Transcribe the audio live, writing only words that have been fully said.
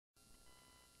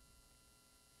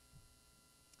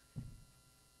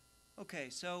Okay,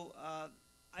 so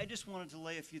I just wanted to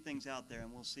lay a few things out there,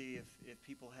 and we'll see if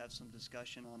people have some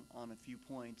discussion on a few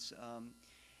points.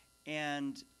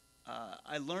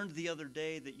 I learned the other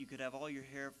day that you could have all your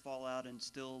hair fall out and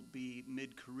still be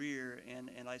mid-career,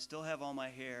 and I still have all my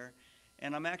hair,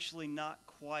 and I'm actually not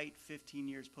quite 15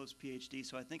 years post-PhD,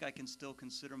 so I think I can still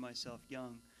consider myself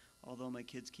young, although my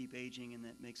kids keep aging, and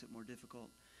that makes it more difficult.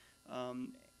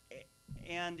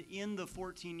 And in the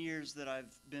 14 years that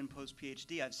I've been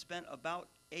post-PhD, I've spent about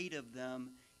 8 of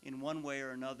them in one way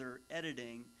or another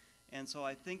editing. And so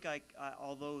I think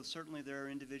although certainly there are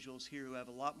individuals here who have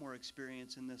a lot more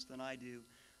experience in this than I do,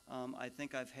 I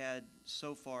think I've had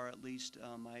so far at least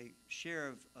my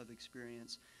share of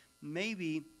experience.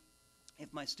 Maybe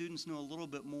if my students knew a little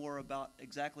bit more about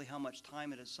exactly how much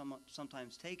time it has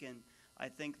sometimes taken, I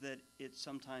think that it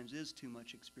sometimes is too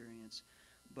much experience.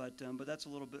 But that's a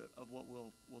little bit of what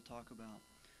we'll talk about.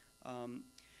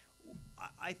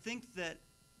 I think that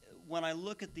when I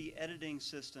look at the editing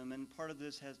system, and part of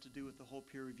this has to do with the whole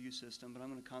peer review system, but I'm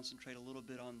going to concentrate a little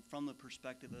bit from the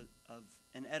perspective of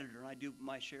an editor. And I do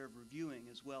my share of reviewing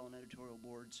as well in editorial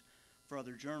boards for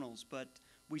other journals, but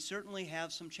we certainly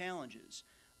have some challenges.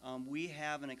 We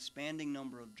have an expanding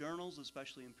number of journals,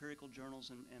 especially empirical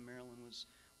journals, and Marilyn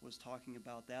was talking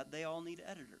about that. They all need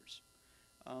editors.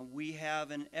 We have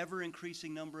an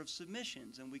ever-increasing number of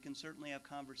submissions, and we can certainly have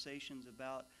conversations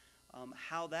about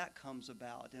how that comes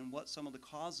about and what some of the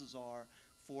causes are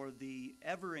for the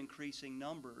ever-increasing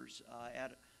numbers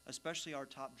at especially our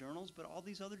top journals, but all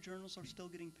these other journals are still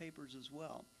getting papers as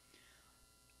well.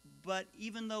 But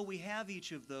even though we have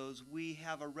each of those, we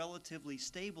have a relatively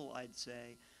stable, I'd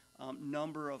say,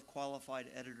 number of qualified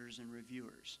editors and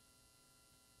reviewers.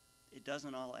 It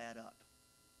doesn't all add up,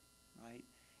 right?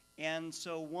 And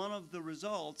so one of the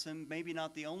results, and maybe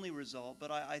not the only result,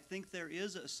 but I think there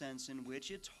is a sense in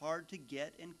which it's hard to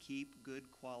get and keep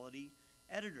good quality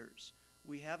editors.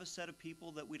 We have a set of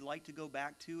people that we'd like to go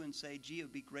back to and say, gee, it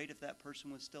would be great if that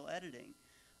person was still editing.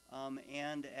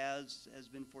 And as has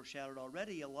been foreshadowed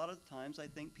already, a lot of times I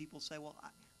think people say, well,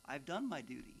 I've done my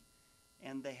duty,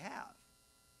 and they have.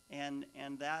 And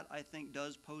that, I think,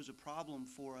 does pose a problem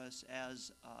for us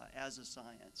as a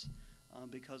science.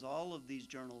 Because all of these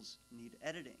journals need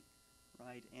editing,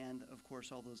 right? And, of course,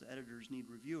 all those editors need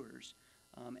reviewers,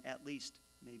 at least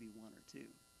maybe one or two.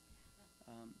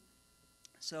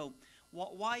 So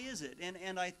why is it?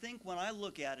 And I think when I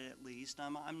look at it, at least,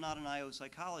 I'm not an IO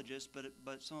psychologist,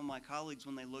 but some of my colleagues,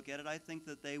 when they look at it, I think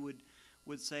that they would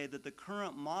say that the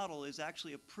current model is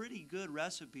actually a pretty good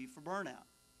recipe for burnout.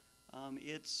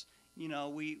 It's, you know,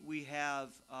 we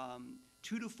have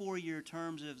 2 to 4 year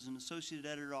terms as an associate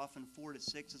editor, often 4 to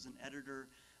 6 as an editor.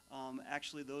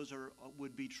 Actually, those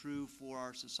would be true for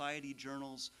our society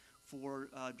journals, for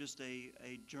just a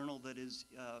journal that is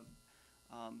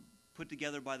put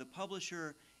together by the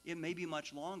publisher. It may be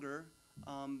much longer,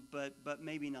 but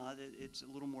maybe not. It's a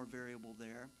little more variable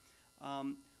there.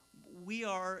 We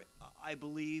are, I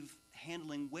believe,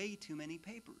 handling way too many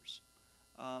papers.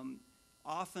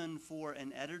 Often for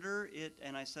an editor,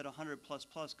 and I said 100 plus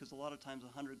plus because a lot of times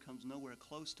 100 comes nowhere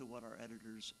close to what our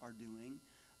editors are doing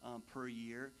per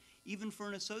year. Even for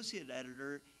an associate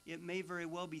editor, it may very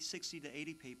well be 60 to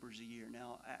 80 papers a year.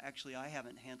 Now, actually, I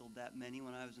haven't handled that many.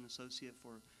 When I was an associate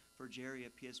for Jerry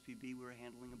at PSPB, we were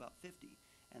handling about 50,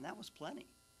 and that was plenty.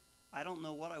 I don't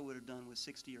know what I would have done with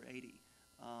 60 or 80.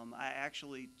 I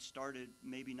actually started,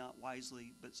 maybe not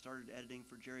wisely, but started editing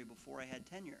for Jerry before I had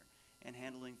tenure, and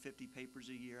handling 50 papers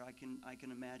a year. I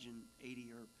can imagine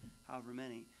 80 or however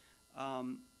many.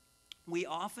 We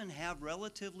often have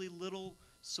relatively little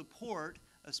support,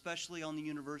 especially on the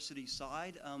university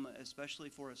side, especially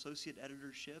for associate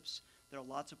editorships. There are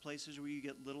lots of places where you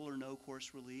get little or no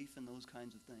course relief and those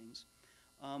kinds of things.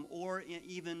 Or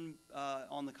even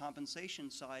on the compensation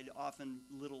side, often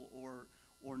little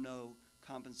or no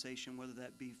compensation, whether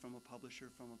that be from a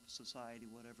publisher, from a society,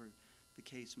 whatever the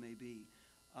case may be.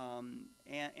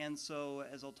 And so,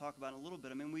 as I'll talk about in a little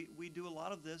bit, I mean, we do a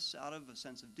lot of this out of a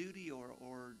sense of duty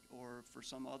or for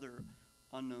some other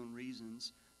unknown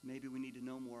reasons. Maybe we need to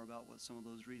know more about what some of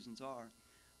those reasons are.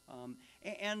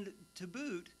 And to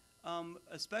boot,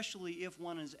 especially if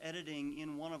one is editing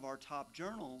in one of our top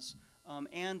journals,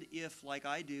 and if, like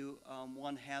I do,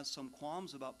 one has some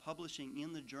qualms about publishing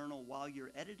in the journal while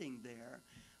you're editing there,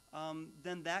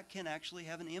 then that can actually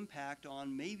have an impact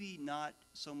on maybe not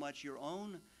so much your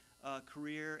own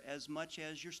career as much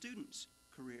as your students'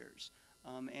 careers.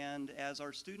 And as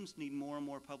our students need more and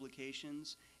more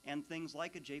publications, and things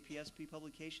like a JPSP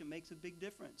publication makes a big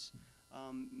difference.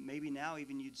 Maybe now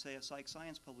even you'd say a psych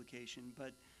science publication,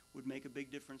 but would make a big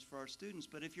difference for our students.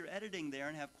 But if you're editing there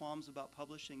and have qualms about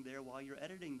publishing there while you're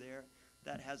editing there,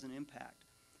 that has an impact.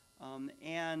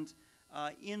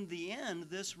 In the end,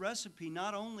 this recipe,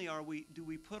 not only do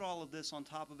we put all of this on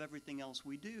top of everything else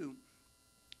we do,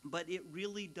 but it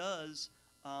really does,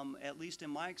 at least in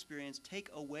my experience, take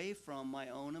away from my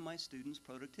own and my students'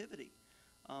 productivity.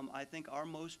 I think our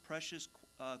most precious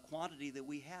quantity that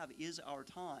we have is our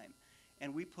time,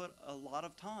 and we put a lot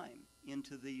of time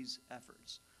into these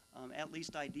efforts. At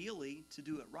least ideally, to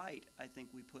do it right, I think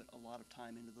we put a lot of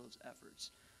time into those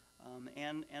efforts.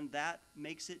 And that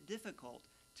makes it difficult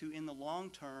to, in the long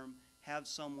term, have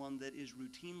someone that is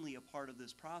routinely a part of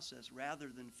this process rather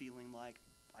than feeling like,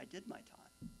 I did my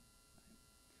time.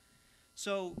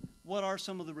 So what are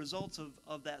some of the results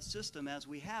of that system as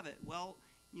we have it? Well,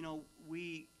 you know,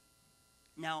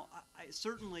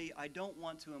 certainly I don't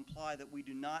want to imply that we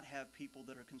do not have people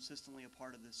that are consistently a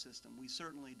part of this system. We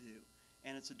certainly do,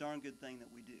 and it's a darn good thing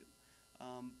that we do.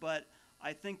 But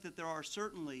I think that there are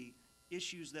certainly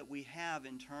issues that we have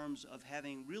in terms of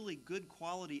having really good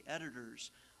quality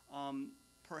editors,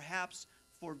 perhaps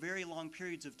for very long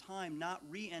periods of time not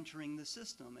re-entering the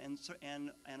system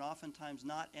and oftentimes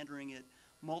not entering it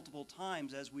multiple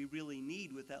times as we really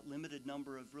need with that limited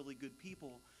number of really good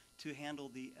people to handle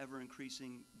the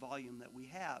ever-increasing volume that we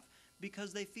have,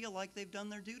 because they feel like they've done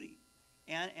their duty,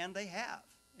 and they have,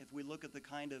 if we look at the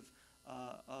kind of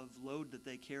load that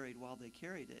they carried while they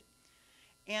carried it.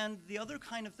 And the other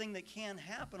kind of thing that can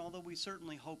happen, although we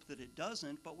certainly hope that it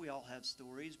doesn't, but we all have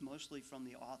stories, mostly from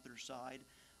the author side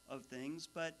of things,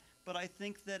 but I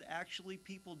think that actually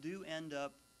people do end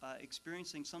up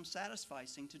experiencing some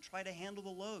sacrificing to try to handle the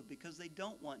load because they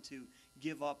don't want to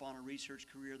give up on a research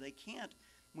career. They can't,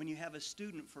 when you have a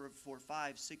student for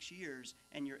 5, 6 years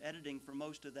and you're editing for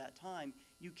most of that time,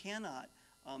 you cannot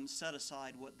set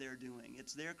aside what they're doing.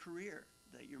 It's their career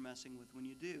that you're messing with when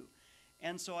you do.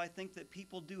 And so I think that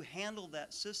people do handle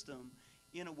that system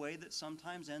in a way that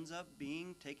sometimes ends up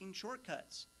taking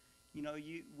shortcuts. You know,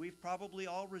 we've probably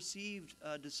all received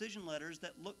decision letters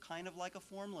that look kind of like a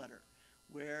form letter,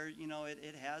 where, you know,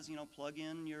 it has, you know, plug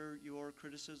in your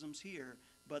criticisms here,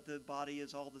 but the body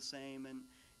is all the same,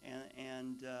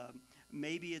 and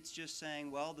maybe it's just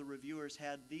saying, well, the reviewers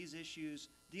had these issues,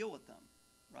 deal with them,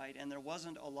 right? And there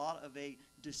wasn't a lot of a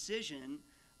decision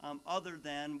other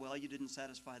than, well, you didn't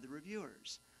satisfy the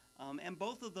reviewers. And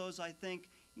both of those, I think,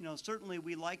 you know, certainly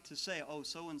we like to say, oh,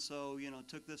 so-and-so, you know,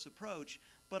 took this approach,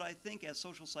 but I think as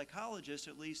social psychologists,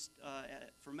 at least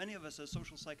for many of us as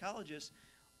social psychologists,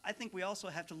 I think we also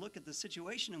have to look at the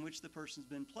situation in which the person's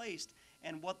been placed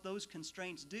and what those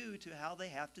constraints do to how they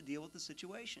have to deal with the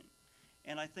situation.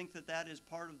 And I think that that is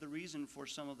part of the reason for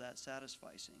some of that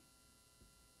satisficing.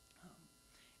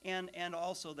 And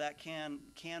also that can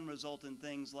result in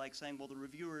things like saying, well, the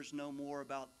reviewers know more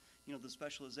about, you know, the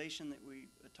specialization that we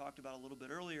talked about a little bit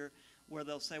earlier, where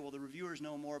they'll say, well, the reviewers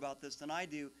know more about this than I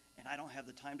do, and I don't have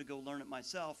the time to go learn it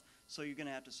myself, so you're going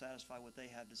to have to satisfy what they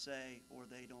have to say, or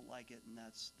they don't like it, and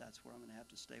that's where I'm going to have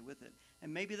to stay with it.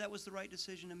 And maybe that was the right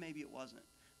decision, and maybe it wasn't.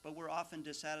 But we're often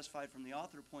dissatisfied from the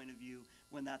author point of view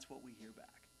when that's what we hear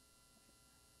back.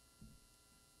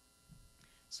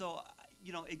 So,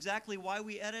 you know, exactly why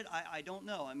we edit, I don't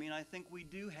know. I mean, I think we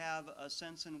do have a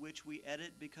sense in which we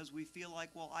edit because we feel like,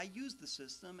 well, I use the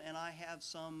system and I have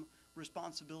some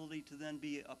responsibility to then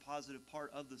be a positive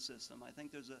part of the system. I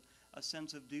think there's a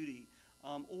sense of duty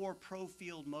or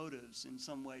pro-field motives in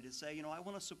some way to say, you know, I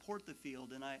want to support the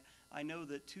field, and I know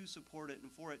that to support it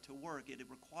and for it to work, it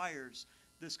requires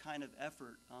this kind of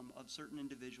effort of certain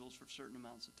individuals for certain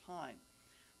amounts of time.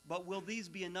 But will these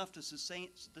be enough to sustain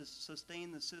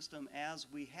the system as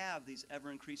we have these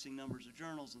ever-increasing numbers of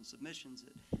journals and submissions,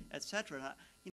 et cetera?